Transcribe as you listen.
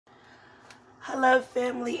Hello,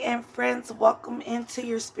 family and friends. Welcome into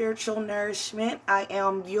your spiritual nourishment. I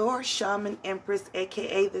am your Shaman Empress,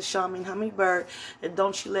 aka the Shaman Hummingbird. And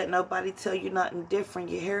don't you let nobody tell you nothing different.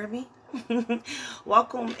 You hear me?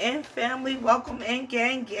 Welcome in, family. Welcome in,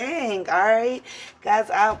 gang. All right, guys.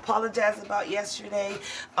 I apologize about yesterday.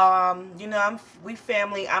 We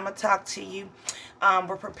family. I'ma talk to you.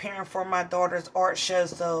 We're preparing for my daughter's art show,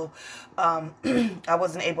 so I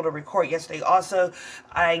wasn't able to record yesterday. Also,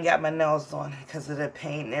 I ain't got my nails on because of the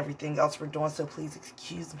pain and everything else we're doing, so please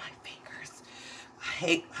excuse my fingers. I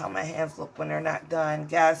hate how my hands look when they're not done,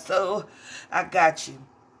 guys, so I got you.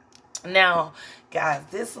 Now, guys,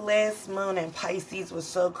 this last moon in Pisces was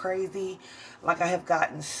so crazy. Like, I have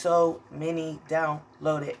gotten so many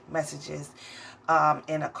downloaded messages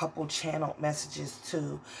and a couple channeled messages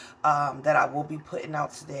too that I will be putting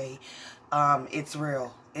out today. It's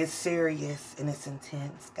real. It's serious and it's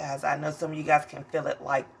intense, guys. I know some of you guys can feel it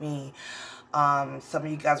like me. Some of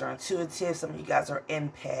you guys are intuitive. Some of you guys are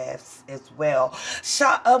empaths as well.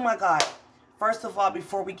 Oh my God. First of all,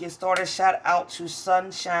 before we get started, shout out to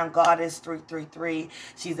Sunshine Goddess 333.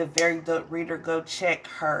 She's a very good reader. Go check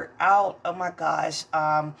her out. Oh my gosh.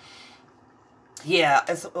 Yeah,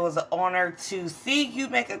 it was an honor to see you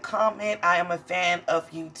make a comment. I am a fan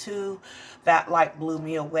of you too. That like blew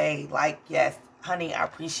me away. Like, yes, honey, I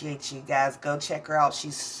appreciate you guys. Go check her out.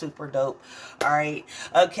 She's super dope. All right.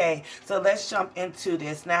 Okay, so let's jump into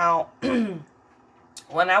this now.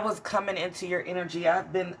 When I was coming into your energy,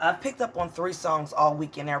 I've picked up on 3 songs all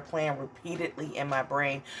weekend. They're playing repeatedly in my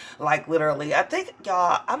brain. Like, literally. I think,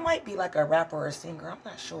 y'all, I might be like a rapper or a singer. I'm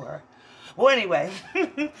not sure. Well, anyway.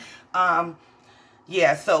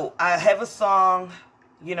 Yeah, so I have a song.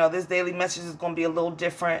 You know, this daily message is going to be a little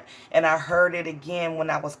different. And I heard it again when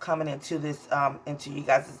I was coming into this, into you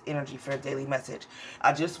guys' energy for a daily message.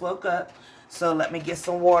 I just woke up. So let me get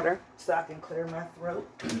some water so I can clear my throat.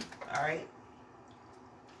 All right.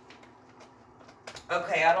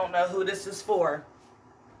 Okay, I don't know who this is for,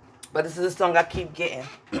 but this is a song I keep getting.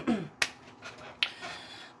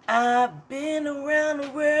 I've been around the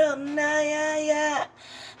world now, yeah.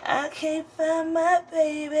 I can't find my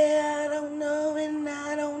baby. I don't know and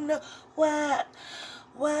I don't know why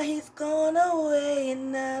he's gone away,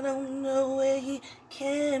 and I don't know where he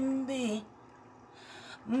can be,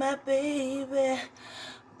 my baby.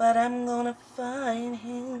 But I'm gonna find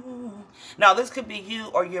him. Now, this could be you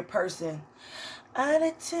or your person. I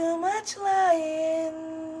did too much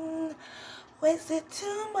lying, wasted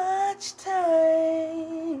too much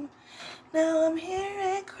time. Now I'm here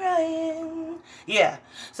and crying. Yeah,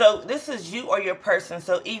 so this is you or your person.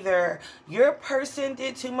 So either your person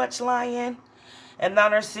did too much lying and now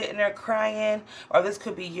they're sitting there crying, or this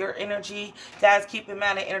could be your energy. Guys, keep in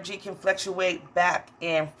mind the energy can fluctuate back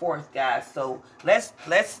and forth, guys. So let's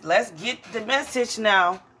get the message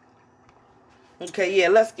now. Okay, yeah,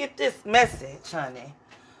 let's get this message, honey.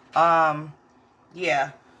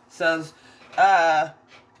 Yeah. So all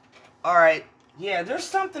right. Yeah, there's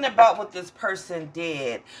something about what this person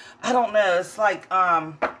did. I don't know. It's like,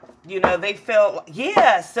 you know, they felt,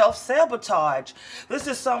 yeah, self-sabotage. This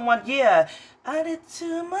is someone, yeah, I did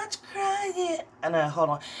too much crying. No, hold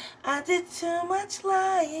on. I did too much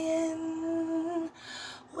lying.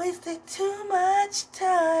 Wasted too much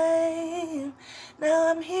time. Now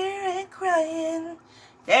I'm here and crying.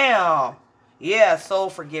 Damn. Yeah,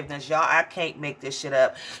 soul forgiveness, y'all. I can't make this shit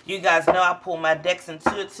up. You guys know I pull my decks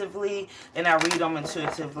intuitively and I read them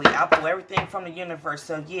intuitively. I pull everything from the universe.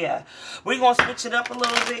 So, yeah. We're going to switch it up a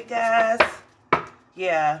little bit, guys.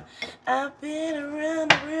 Yeah. I've been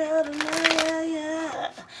around the world and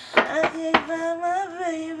yeah. I can't find my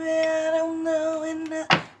baby. I don't know and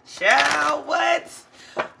child, what?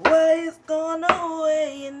 Why he's gone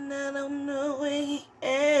away and I don't know where he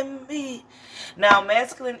can be. Now,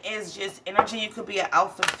 masculine is just energy. You could be an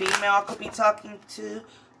alpha female I could be talking to.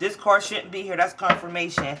 This card shouldn't be here. That's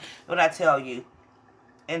confirmation. What I tell you.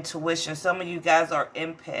 Intuition. Some of you guys are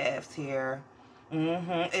empaths here.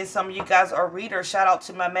 And some of you guys are readers. Shout out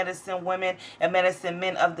to my medicine women and medicine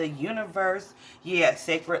men of the universe. Yeah,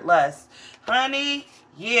 sacred lust. Honey,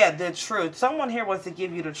 yeah, the truth. Someone here wants to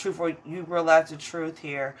give you the truth, or you realize the truth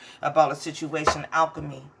here about a situation.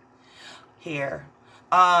 Alchemy here.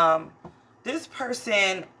 This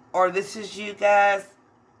person, or this is you guys,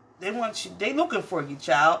 they want you, they looking for you,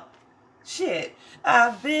 child. Shit.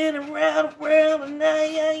 I've been around the world and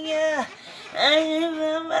yeah.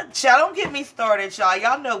 Child, don't get me started, y'all.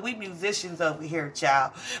 Y'all know we musicians over here,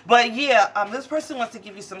 child. But yeah, this person wants to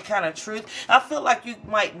give you some kind of truth. I feel like you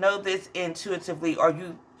might know this intuitively, or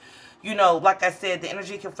you know, like I said, the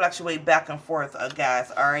energy can fluctuate back and forth, guys,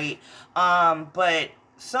 all right? But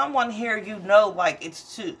someone here, you know, like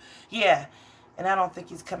it's too, yeah. And I don't think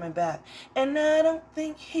he's coming back. And I don't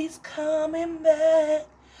think he's coming back.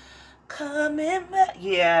 Coming back.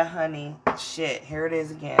 Yeah, honey. Shit. Here it is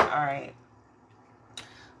again. All right.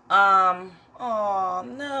 Oh,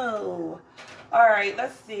 no. All right.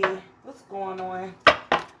 Let's see. What's going on?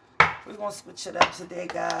 We're going to switch it up today,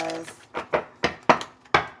 guys.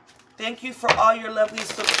 Thank you for all your lovely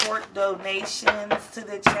support donations to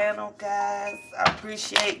the channel, guys. I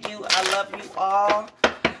appreciate you. I love you all.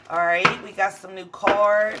 All right, we got some new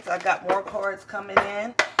cards. I got more cards coming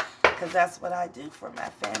in because that's what I do for my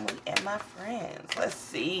family and my friends. Let's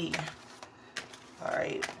see. All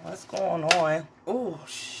right, what's going on? Oh,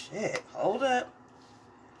 shit. Hold up.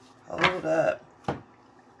 Hold up.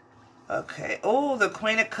 Okay. Oh, the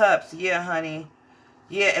Queen of Cups. Yeah, honey.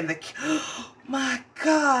 Yeah, and the... Oh, my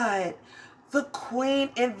God. The Queen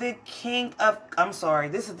and the King of... I'm sorry.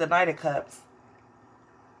 This is the Knight of Cups.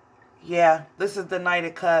 Yeah, this is the Knight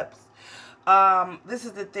of Cups. This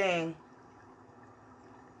is the thing.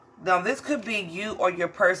 Now, this could be you or your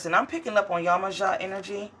person. I'm picking up on Yamaja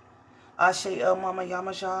energy. Ashe El Mama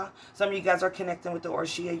Yamaja. Some of you guys are connecting with the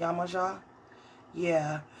Orshia Yamaja.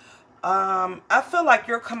 Yeah. I feel like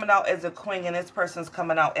you're coming out as a queen and this person's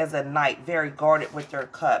coming out as a knight, very guarded with their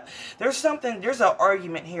cup. There's an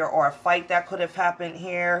argument here or a fight that could have happened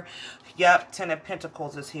here. Yep, Ten of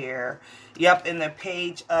Pentacles is here. Yep, and the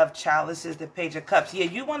Page of Chalices, the Page of Cups. Yeah,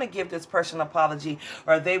 you want to give this person an apology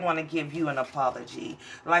or they want to give you an apology.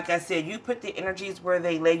 Like I said, you put the energies where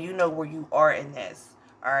they lay. You know where you are in this.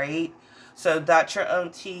 All right? So dot your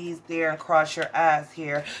own T's there and cross your I's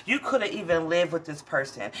here. You could have even lived with this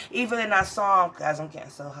person. Even in that song, guys, I'm getting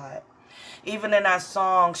so hot. Even in that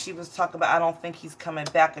song, she was talking about, I don't think he's coming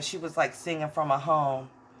back. And she was like singing from a home.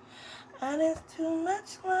 And it's too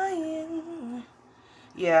much lying.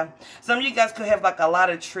 Yeah. Some of you guys could have like a lot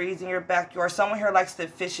of trees in your backyard. Someone here likes to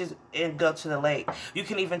fish and go to the lake. You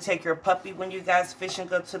can even take your puppy when you guys fish and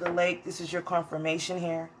go to the lake. This is your confirmation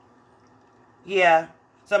here. Yeah.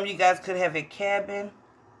 Some of you guys could have a cabin.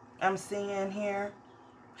 I'm seeing here.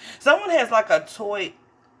 Someone has like a toy.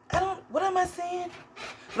 What am I saying?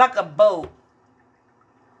 Like a boat.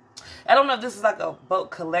 I don't know if this is like a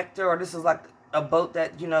boat collector or this is like a boat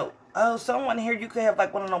that, you know. Oh, someone here, you could have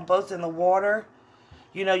like one of them boats in the water.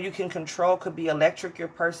 You know, you can control. Could be electric, your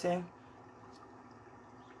person.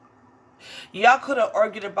 Y'all could have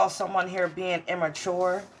argued about someone here being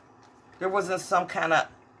immature. There wasn't some kind of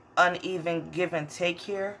uneven give and take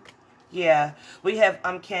here. Yeah, we have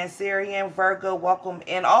Cancerian, Virgo, welcome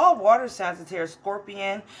in. All water signs is here.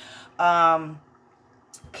 Scorpion, Cancerian,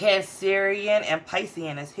 and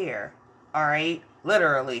Piscean is here. All right,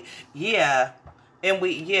 literally. Yeah, and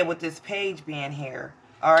with this page being here.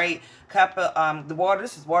 All right, the water.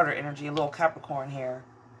 This is water energy. A little Capricorn here.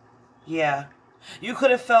 Yeah, you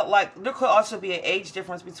could have felt like there could also be an age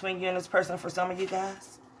difference between you and this person for some of you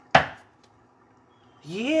guys.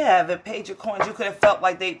 Yeah, the Page of Coins. You could have felt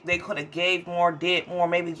like they could have gave more, did more.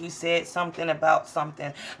 Maybe you said something about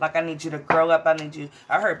something. Like, I need you to grow up.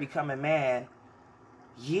 I heard become a man.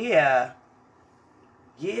 Yeah.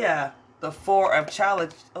 Yeah. The Four of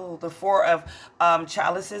Chalices. Oh, the Four of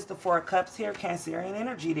Chalices. The Four of Cups here. Cancerian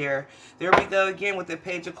energy there. There we go again with the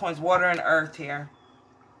Page of Coins. Water and earth here.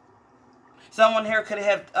 Someone here could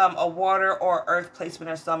have a water or earth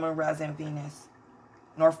placement or Sun, Moon, Rising, Venus.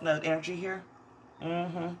 North Node energy here.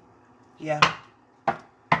 Yeah.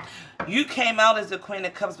 You came out as the Queen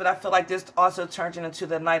of Cups, but I feel like this also turns into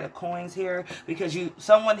the Knight of Coins here because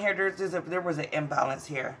someone here, there was an imbalance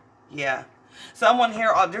here. Yeah. Someone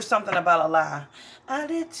here, there's something about a lie. I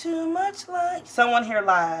did too much lying. Someone here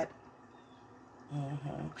lied.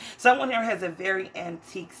 Someone here has a very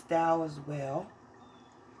antique style as well.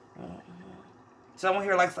 Someone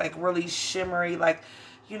here likes like really shimmery, like,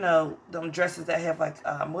 you know, them dresses that have like,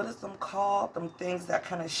 what is them called? Them things that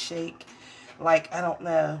kind of shake. Like, I don't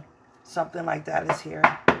know. Something like that is here.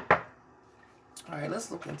 All right, let's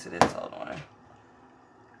look into this. Hold on.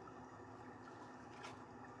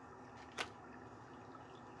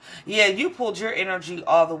 Yeah, you pulled your energy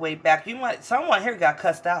all the way back. Someone here got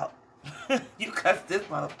cussed out. You cussed this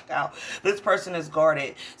motherfucker out. This person is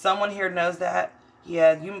guarded. Someone here knows that.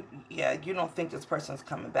 Yeah, you don't think this person's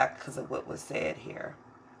coming back because of what was said here.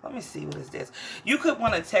 Let me see, what is this? You could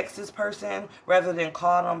want to text this person rather than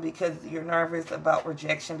call them because you're nervous about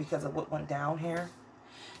rejection because of what went down here.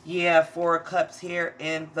 Yeah, Four of Cups here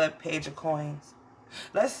and the Page of Coins.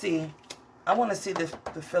 Let's see. I want to see the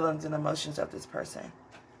feelings and emotions of this person.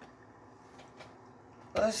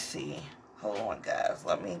 Let's see. Hold on, guys.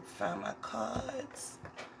 Let me find my cards.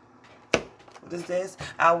 What is this?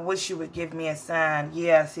 I wish you would give me a sign.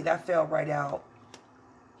 Yeah, see, that fell right out.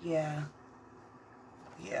 Yeah.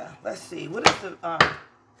 Yeah. Let's see. What is the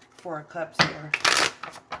Four of Cups here?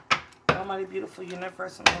 Almighty, beautiful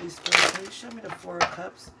universe, and Holy Spirit, can you show me the Four of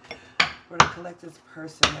Cups for the collective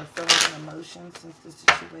person, their feelings and emotions since the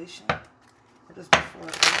situation? What is the Four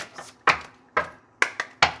of Cups?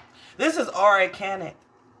 This is arcanic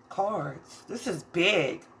cards. This is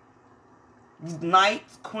big.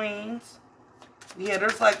 Knights, queens. Yeah,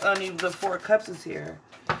 there's like only the Four of Cups is here.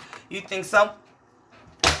 You think some...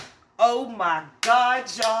 Oh my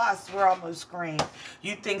God, y'all. I swear I almost screamed.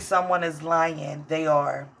 You think someone is lying. They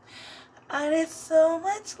are. I did so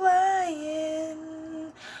much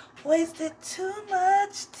lying. Wasted too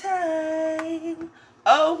much time.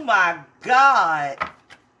 Oh my God.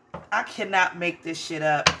 I cannot make this shit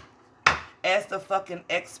up. As the fucking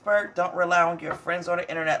expert, don't rely on your friends or the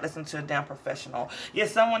internet. Listen to a damn professional. Yeah,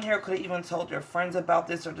 someone here could have even told their friends about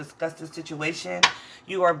this or discussed the situation.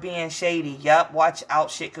 You are being shady. Yup, watch out.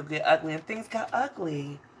 Shit could get ugly. And things got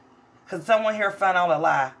ugly. Because someone here found out a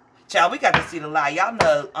lie. Child, we got to see the lie. Y'all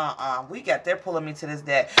know, they're pulling me to this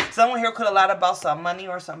deck. Someone here could have lied about some money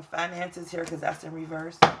or some finances here because that's in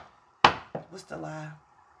reverse. What's the lie?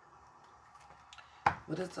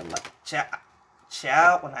 What is the lie?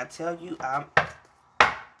 Child, when I tell you I'm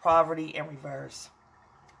poverty in reverse.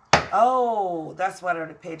 Oh, that's why they're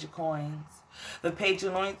the Page of Coins. The Page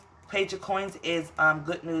of Coins is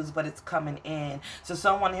good news, but it's coming in. So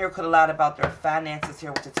someone here could have lied about their finances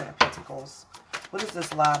here with the Ten of Pentacles. What is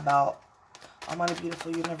this lie about? Almighty,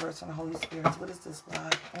 beautiful universe, and the Holy Spirit. What is this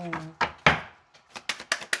lie?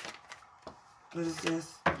 What is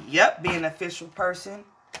this? Yep, being an official person.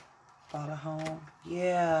 Bought a home.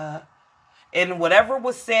 Yeah. And whatever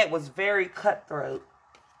was said was very cutthroat.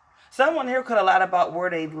 Someone here could have lied about where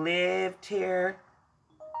they lived here.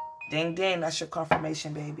 Ding, ding. That's your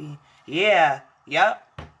confirmation, baby. Yeah.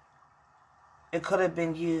 Yep. It could have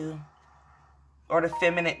been you. Or the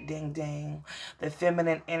feminine, ding, ding. The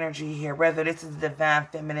feminine energy here. Whether this is divine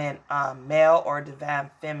feminine male or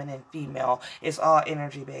divine feminine female. It's all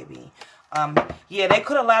energy, baby. Yeah, they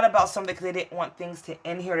could have lied about something because they didn't want things to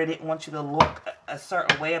end here. They didn't want you to look a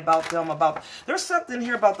certain way about them. There's something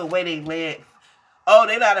here about the way they live. Oh,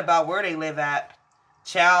 they lied about where they live at.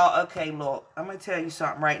 Child, okay, look. I'm going to tell you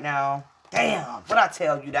something right now. Damn, what I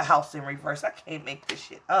tell you, the house in reverse. I can't make this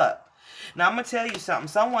shit up. Now, I'm going to tell you something.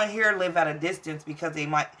 Someone here live at a distance because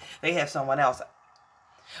they have someone else.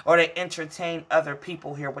 Or they entertain other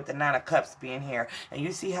people here with the Nine of Cups being here. And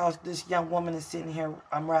you see how this young woman is sitting here,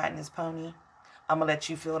 I'm riding this pony? I'm going to let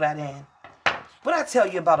you fill that in. What I tell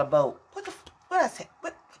you about a boat? What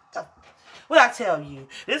I tell you?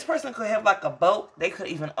 This person could have like a boat. They could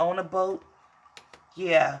even own a boat.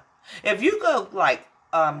 Yeah. If you go like,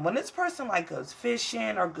 when this person like goes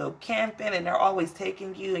fishing or go camping and they're always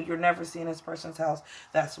taking you and you're never seeing this person's house,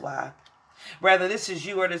 that's why. Whether this is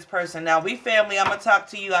you or this person. Now, we family. I'm going to talk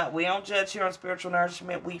to you. We don't judge here on Spiritual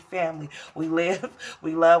Nourishment. We family. We live,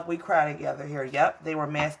 we love, we cry together here. Yep, they were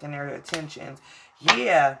masking their attentions.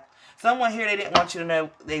 Yeah. Someone here, they didn't want you to know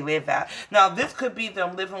they live at. Now, this could be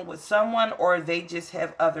them living with someone or they just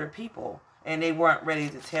have other people and they weren't ready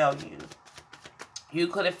to tell you. You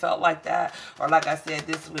could have felt like that. Or like I said,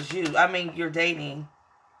 this was you. I mean, you're dating.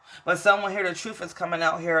 But someone here, the truth is coming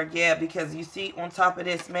out here, yeah, because you see on top of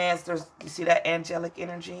this mask, you see that angelic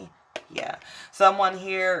energy? Yeah. Someone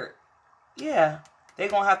here, yeah, they're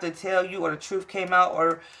going to have to tell you or the truth came out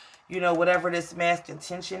or, you know, whatever this mask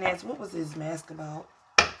intention is. What was this mask about?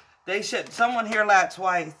 Someone here lied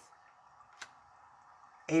twice.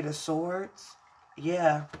 Eight of Swords.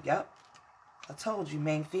 Yeah, yep. I told you,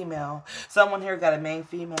 main female. Someone here got a main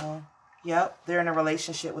female. Yep, they're in a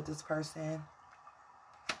relationship with this person.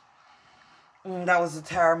 That was a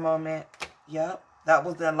tower moment. Yep. That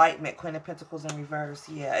was the enlightenment. Queen of Pentacles in reverse.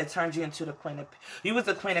 Yeah. It turned you into the Queen of... You was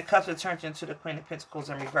the Queen of Cups. It turned you into the Queen of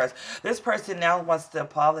Pentacles in reverse. This person now wants to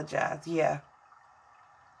apologize. Yeah.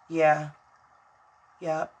 Yeah.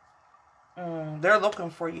 Yep. They're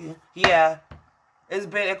looking for you. Yeah.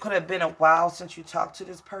 It could have been a while since you talked to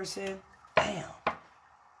this person. Damn.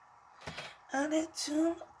 I did too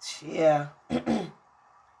much. Yeah.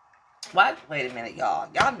 Why? Wait a minute, y'all.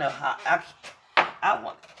 Y'all know how I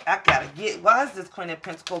gotta get. Why is this Queen of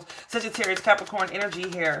Pentacles, Sagittarius, Capricorn energy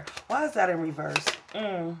here? Why is that in reverse?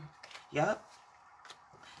 Yep.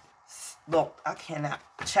 Look, I cannot.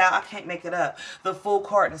 Child, I can't make it up. The Fool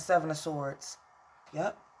card and the Seven of Swords.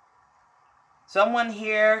 Yep. Someone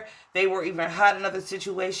here, they were even hot in another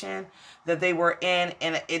situation that they were in,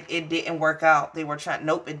 and it didn't work out. They were trying.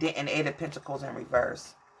 Nope, it didn't. Eight of Pentacles in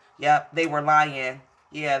reverse. Yep, they were lying.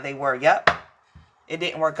 Yeah, they were. Yep. It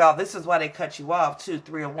didn't work out. This is why they cut you off, too.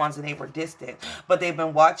 3 of Wands, and they were distant. But they've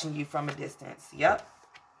been watching you from a distance. Yep.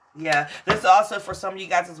 Yeah. This also, for some of you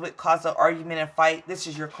guys, is what caused an argument and fight. This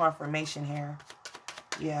is your confirmation here.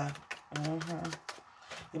 Yeah.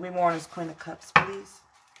 Give me more on this Queen of Cups, please.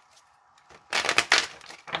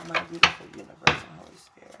 Oh, my beautiful universe and Holy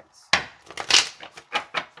Spirits.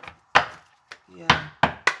 Yeah.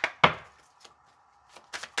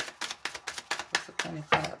 What's the Queen of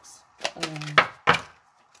Cups?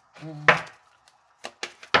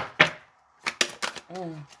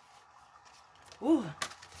 Ooh.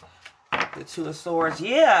 The Two of Swords.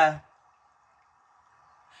 Yeah.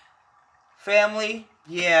 Family.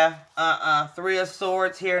 Yeah. 3 of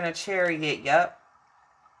Swords here in a Chariot. Yep.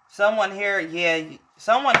 Someone here, yeah.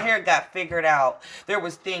 Someone here got figured out. There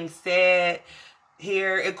was things said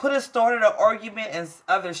here. It could have started an argument and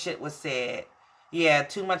other shit was said. Yeah,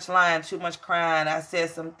 too much lying, too much crying. I said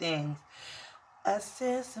some things. I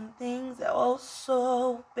said some things that were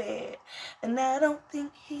so bad. And I don't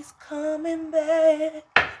think he's coming back.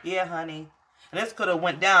 Yeah, honey. And this could have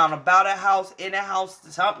went down about a house, in a house,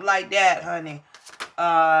 something like that, honey.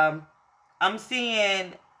 I'm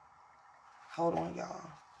seeing... Hold on, y'all.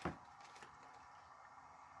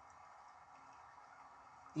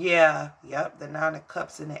 Yeah, yep, the 9 of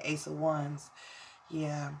Cups and the Ace of Wands.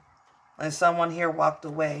 Yeah. And someone here walked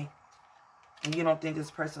away. And you don't think this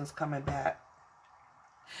person's coming back.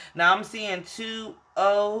 Now I'm seeing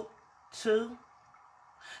 202.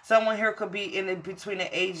 Someone here could be in between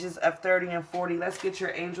the ages of 30 and 40. Let's get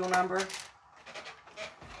your angel number.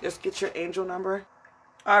 Let's get your angel number.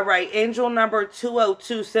 All right, angel number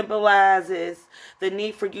 202 symbolizes the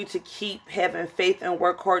need for you to keep having faith and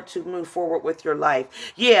work hard to move forward with your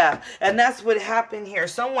life. Yeah, and that's what happened here.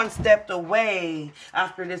 Someone stepped away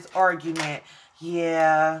after this argument.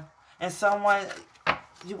 Yeah, and someone,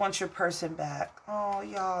 you want your person back. Oh,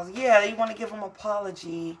 y'all. Yeah, you want to give them an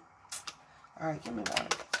apology. All right, give me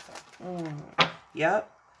one.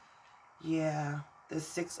 Yep. Yeah. The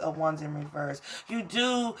 6 of Wands in reverse. You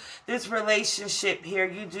do, this relationship here,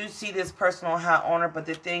 you do see this person on high honor, but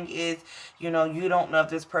the thing is, you know, you don't know if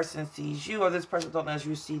this person sees you or this person don't know if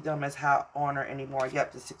you see them as high honor anymore.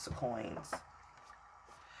 Yep, the 6 of Coins.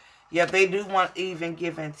 Yep, they do want even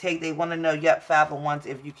give and take. They want to know, yep, 5 of Wands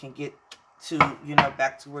if you can get to, you know,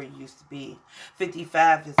 back to where you used to be.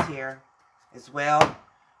 55 is here as well.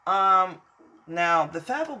 Now, the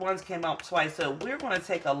 5 of Wands came out twice, so we're going to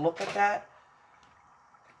take a look at that.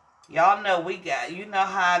 Y'all know we got, you know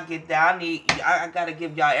how I get down. I got to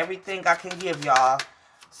give y'all everything I can give y'all.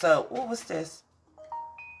 So, oh, what's this?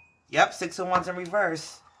 Yep, 6 of Wands in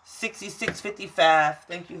reverse. 6655.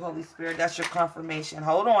 Thank you, Holy Spirit. That's your confirmation.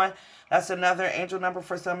 Hold on. That's another angel number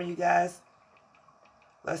for some of you guys.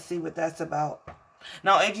 Let's see what that's about.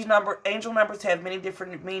 Now, angel numbers have many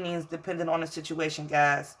different meanings depending on the situation,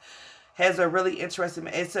 guys. Has a really interesting,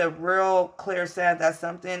 it's a real clear sign that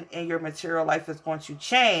something in your material life is going to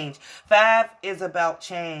change. 5 is about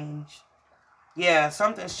change. Yeah,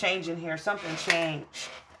 something's changing here. Something changed.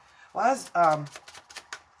 Why is the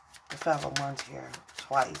 5 of Wands here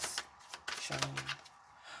twice? Show me.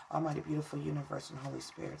 Almighty, beautiful universe and Holy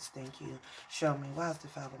Spirits, thank you. Show me. Why is the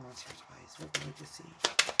 5 of Wands here twice? What do we need to see?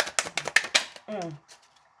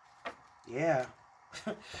 Yeah.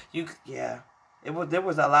 Yeah. There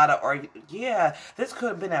was a lot of argument. Yeah, this could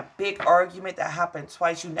have been a big argument that happened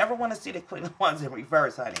twice. You never want to see the Queen of Wands in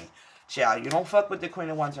reverse, honey. Child, you don't fuck with the Queen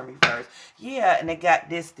of Wands in reverse. Yeah, and it got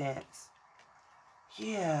distance.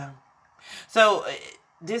 Yeah. So,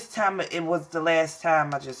 this time, it was the last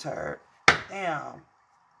time I just heard. Damn.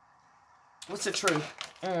 What's the truth?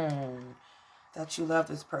 That you love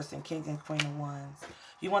this person, King and Queen of Wands.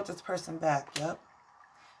 You want this person back, yep.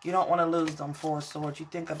 You don't want to lose them 4 swords. You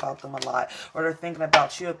think about them a lot. Or they're thinking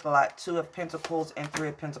about you a lot. 2 of Pentacles and 3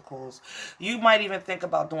 of Pentacles. You might even think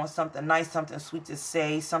about doing something nice, something sweet to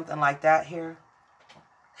say. Something like that here.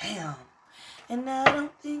 Damn. And I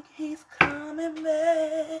don't think he's coming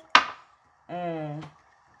back.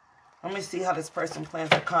 Let me see how this person plans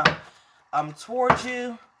to come towards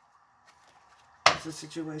you. What's the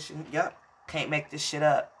situation? Yep. Can't make this shit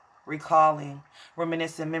up. Recalling,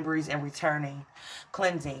 reminiscing memories, and returning,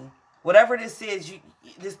 cleansing. Whatever this is,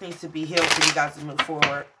 this needs to be healed for you guys to move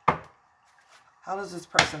forward. How does this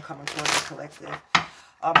person coming towards the collective?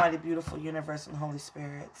 Almighty, beautiful universe and Holy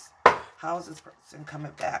Spirits. How is this person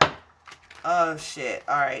coming back? Oh, shit.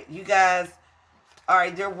 All right, you guys. All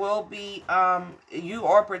right, there will be, you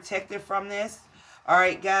are protected from this. All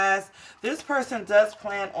right, guys, this person does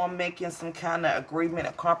plan on making some kind of agreement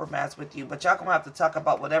or compromise with you, but y'all gonna have to talk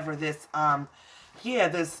about whatever this, yeah,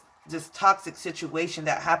 this this toxic situation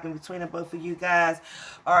that happened between the both of you guys.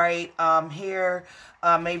 All right, here,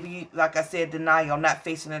 maybe, like I said, denial, not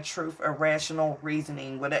facing the truth, irrational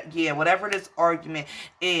reasoning, whatever this argument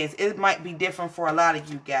is, it might be different for a lot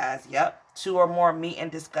of you guys. Yep. 2 or more meeting,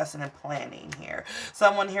 discussing, and planning here.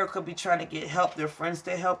 Someone here could be trying to get help. Their friends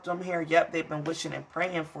to help them here. Yep, they've been wishing and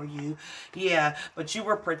praying for you. Yeah, but you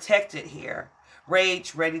were protected here.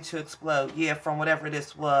 Rage, ready to explode. Yeah, from whatever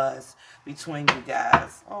this was between you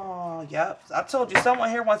guys. Oh, yep. I told you, someone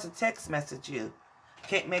here wants to text message you.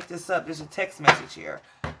 Can't make this up. There's a text message here.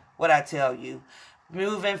 What I tell you.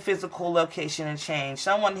 Moving, physical location, and change.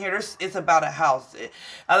 Someone here, it's about a house.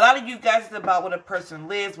 A lot of you guys, it's about what a person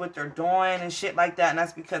lives, what they're doing, and shit like that. And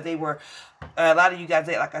that's because they were, a lot of you guys,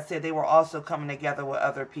 like I said, they were also coming together with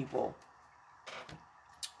other people.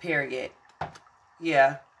 Period.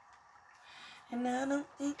 Yeah. And I don't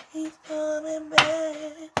think he's coming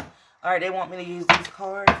back. All right, they want me to use these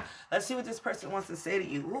cards. Let's see what this person wants to say to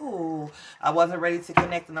you. Ooh, I wasn't ready to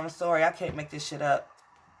connect, and I'm sorry. I can't make this shit up.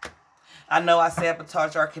 I know I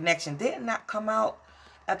sabotaged our connection. Did it not come out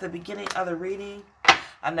at the beginning of the reading?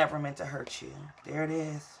 I never meant to hurt you. There it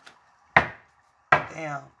is.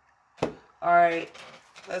 Damn. All right.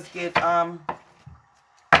 Let's get some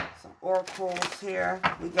oracles here.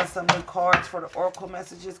 We got some new cards for the oracle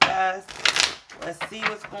messages, guys. Let's see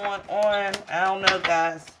what's going on. I don't know,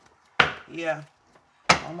 guys. Yeah.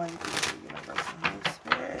 Almighty Universe and Holy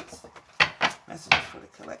Spirits. Messages for the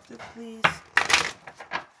collective, please.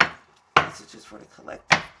 Messages for the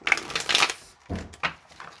collective, please.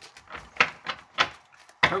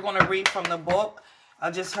 We're going to read from the book I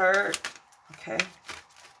just heard. Okay.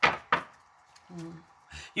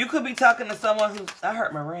 You could be talking to someone who... I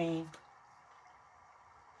heard Marine.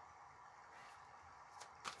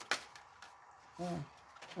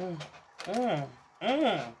 All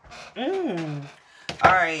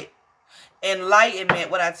right. Enlightenment,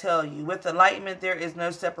 what I tell you. With enlightenment, there is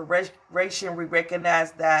no separation. We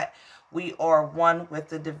recognize that we are one with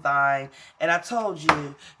the divine. And I told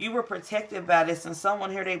you, you were protected by this. And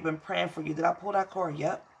someone here, they've been praying for you. Did I pull that card?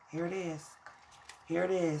 Yep. Here it is. Here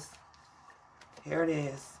it is. Here it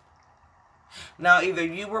is. Now, either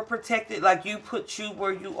you were protected, like you put you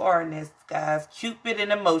where you are in this, guys. Cupid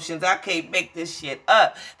and emotions. I can't make this shit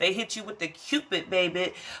up. They hit you with the Cupid,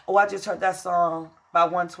 baby. Oh, I just heard that song by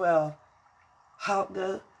 112. How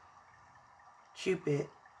the Cupid.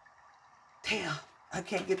 Damn. I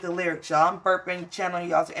can't get the lyrics, y'all. I'm burping, channeling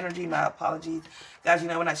y'all's energy. My apologies. Guys, you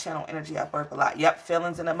know when I channel energy, I burp a lot. Yep,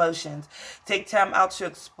 feelings and emotions. Take time out to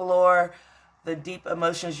explore the deep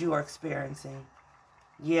emotions you are experiencing.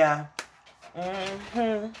 Yeah.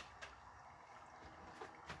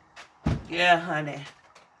 Yeah, honey.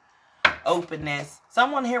 Openness.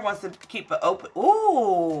 Someone here wants to keep an open...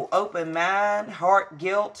 Ooh, open mind. Heart,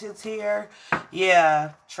 guilt is here.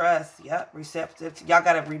 Yeah, trust. Yep, receptive. Y'all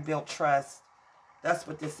got to rebuild trust. That's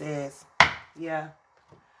what this is. Yeah.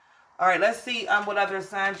 All right, let's see what other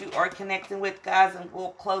signs you are connecting with, guys, and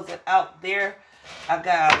we'll close it out there. I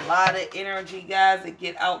got a lot of energy, guys, to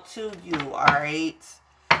get out to you, all right?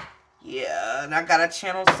 Yeah, and I got a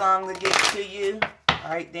channel song to get to you.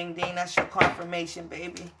 All right, ding, ding, that's your confirmation,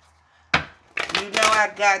 baby. You know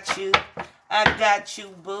I got you. I got you,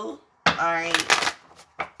 boo. All right.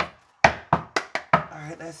 All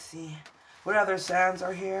right, let's see. What other signs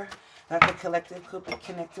are here? That the collective could be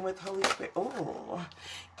connecting with Holy Spirit. Oh,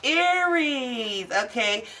 Aries.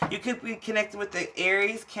 Okay, you could be connected with the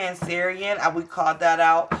Aries, Cancerian. I would call that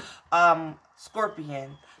out.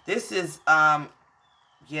 Scorpion. This is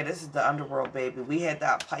yeah, this is the underworld, baby. We had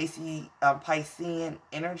that Piscean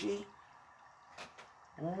energy.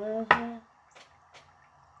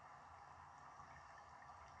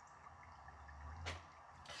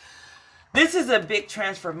 This is a big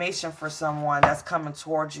transformation for someone that's coming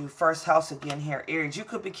towards you. First house again here, Aries. You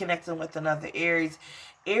could be connecting with another Aries.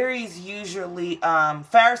 Aries usually,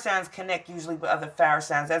 fire signs connect usually with other fire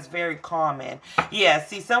signs. That's very common. Yeah,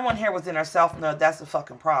 see, someone here was in their self node. That's a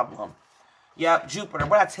fucking problem. Yep, Jupiter.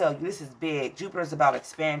 What I tell you, this is big. Jupiter is about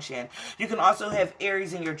expansion. You can also have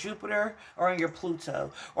Aries in your Jupiter or in your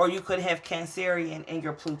Pluto. Or you could have Cancerian in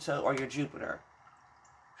your Pluto or your Jupiter.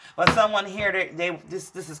 But someone here,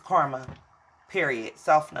 this is karma, period.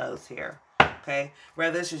 Self knows here, okay?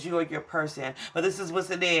 Whether this is you or your person. But this is what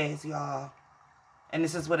it is, y'all. And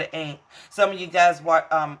this is what it ain't. Some of you guys watch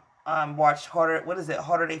Harder, what is it?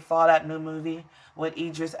 Harder They Fall, that new movie with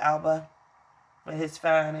Idris Elba. With his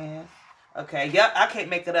fine ass. Okay, yep, I can't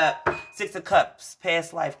make it up. 6 of Cups,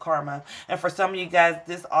 past life karma. And for some of you guys,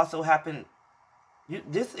 this also happened.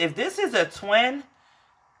 If this is a twin...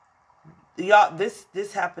 Y'all,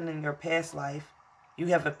 this happened in your past life. You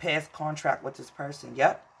have a past contract with this person.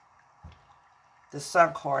 Yep. The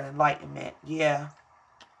Sun card, enlightenment. Yeah.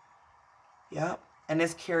 Yep. And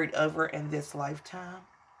it's carried over in this lifetime.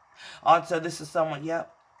 Also, this is someone,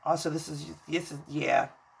 yep. Also, this is, yeah.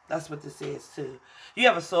 That's what this is, too. You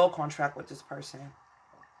have a soul contract with this person.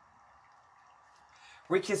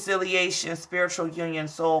 Reconciliation, spiritual union,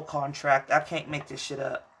 soul contract. I can't make this shit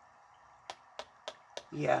up.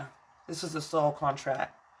 Yeah. This is a soul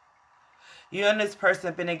contract. You and this person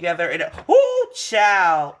have been together in a... Ooh,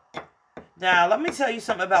 child. Now, let me tell you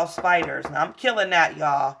something about spiders. Now, I'm killing that,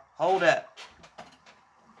 y'all. Hold up.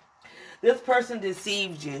 This person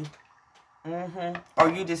deceived you. Or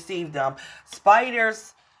you deceived them.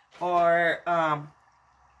 Spiders are... I'm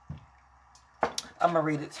going to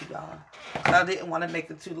read it to y'all. I didn't want to make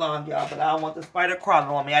it too long, y'all. But I don't want the spider crawling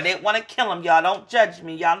on me. I didn't want to kill him, y'all. Don't judge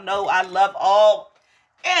me. Y'all know I love all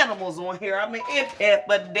animals on here. I'm an empath.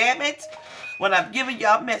 But damn it. When I'm giving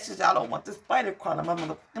y'all message, I don't want the spider crawling. I'm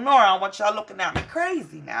gonna ignore. I don't want y'all looking at me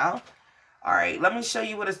crazy now. All right, let me show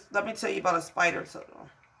you let me tell you about a spider. So,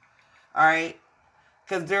 all right,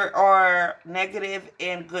 because there are negative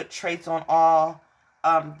and good traits on all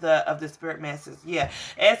of the spirit messages. Yeah,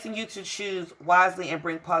 asking you to choose wisely and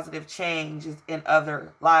bring positive changes in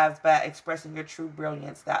other lives by expressing your true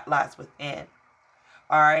brilliance that lies within.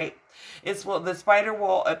 All right. The spider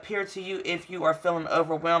will appear to you if you are feeling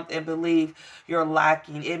overwhelmed and believe you're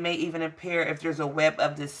lacking. It may even appear if there's a web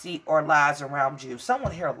of deceit or lies around you.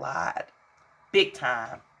 Someone here lied. Big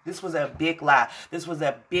time. This was a big lie. This was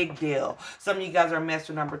a big deal. Some of you guys are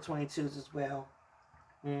master number 22s as well.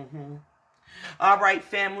 All right,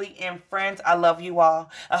 family and friends, I love you all.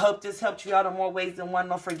 I hope this helped you out in more ways than one.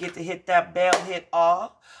 Don't forget to hit that bell, hit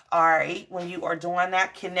all. All right. When you are doing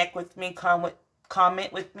that, connect with me, comment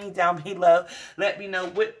with me down below. Let me know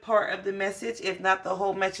what part of the message, if not the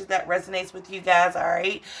whole message, that resonates with you guys. All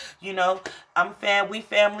right. You know, we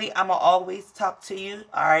family. I'm going to always talk to you.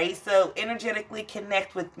 All right. So energetically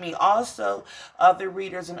connect with me. Also, other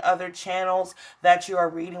readers and other channels that you are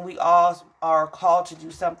reading, we all are called to do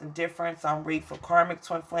something different. So I'm reading for karmic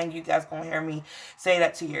twin flame. You guys gonna hear me say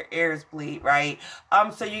that to your ears bleed, right?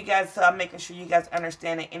 So you guys, I'm making sure you guys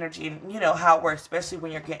understand the energy and you know how it works, especially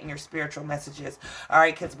when you're getting your spiritual messages. All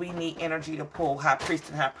right, because we need energy to pull high priest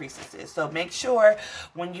and high priestesses. So make sure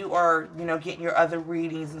when you are, you know, getting your other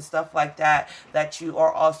readings and stuff like that, that you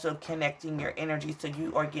are also connecting your energy so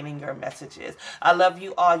you are getting your messages. I love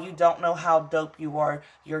you all. You don't know how dope you are.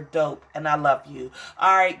 You're dope, and I love you.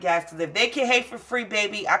 All right, guys, because if they can hate for free,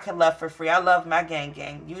 baby, I can love for free. I love my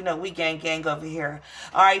gang. You know, we gang over here.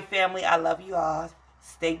 All right, family, I love you all.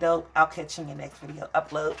 Stay dope. I'll catch you in the next video.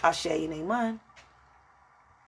 Upload. I'll share your name on.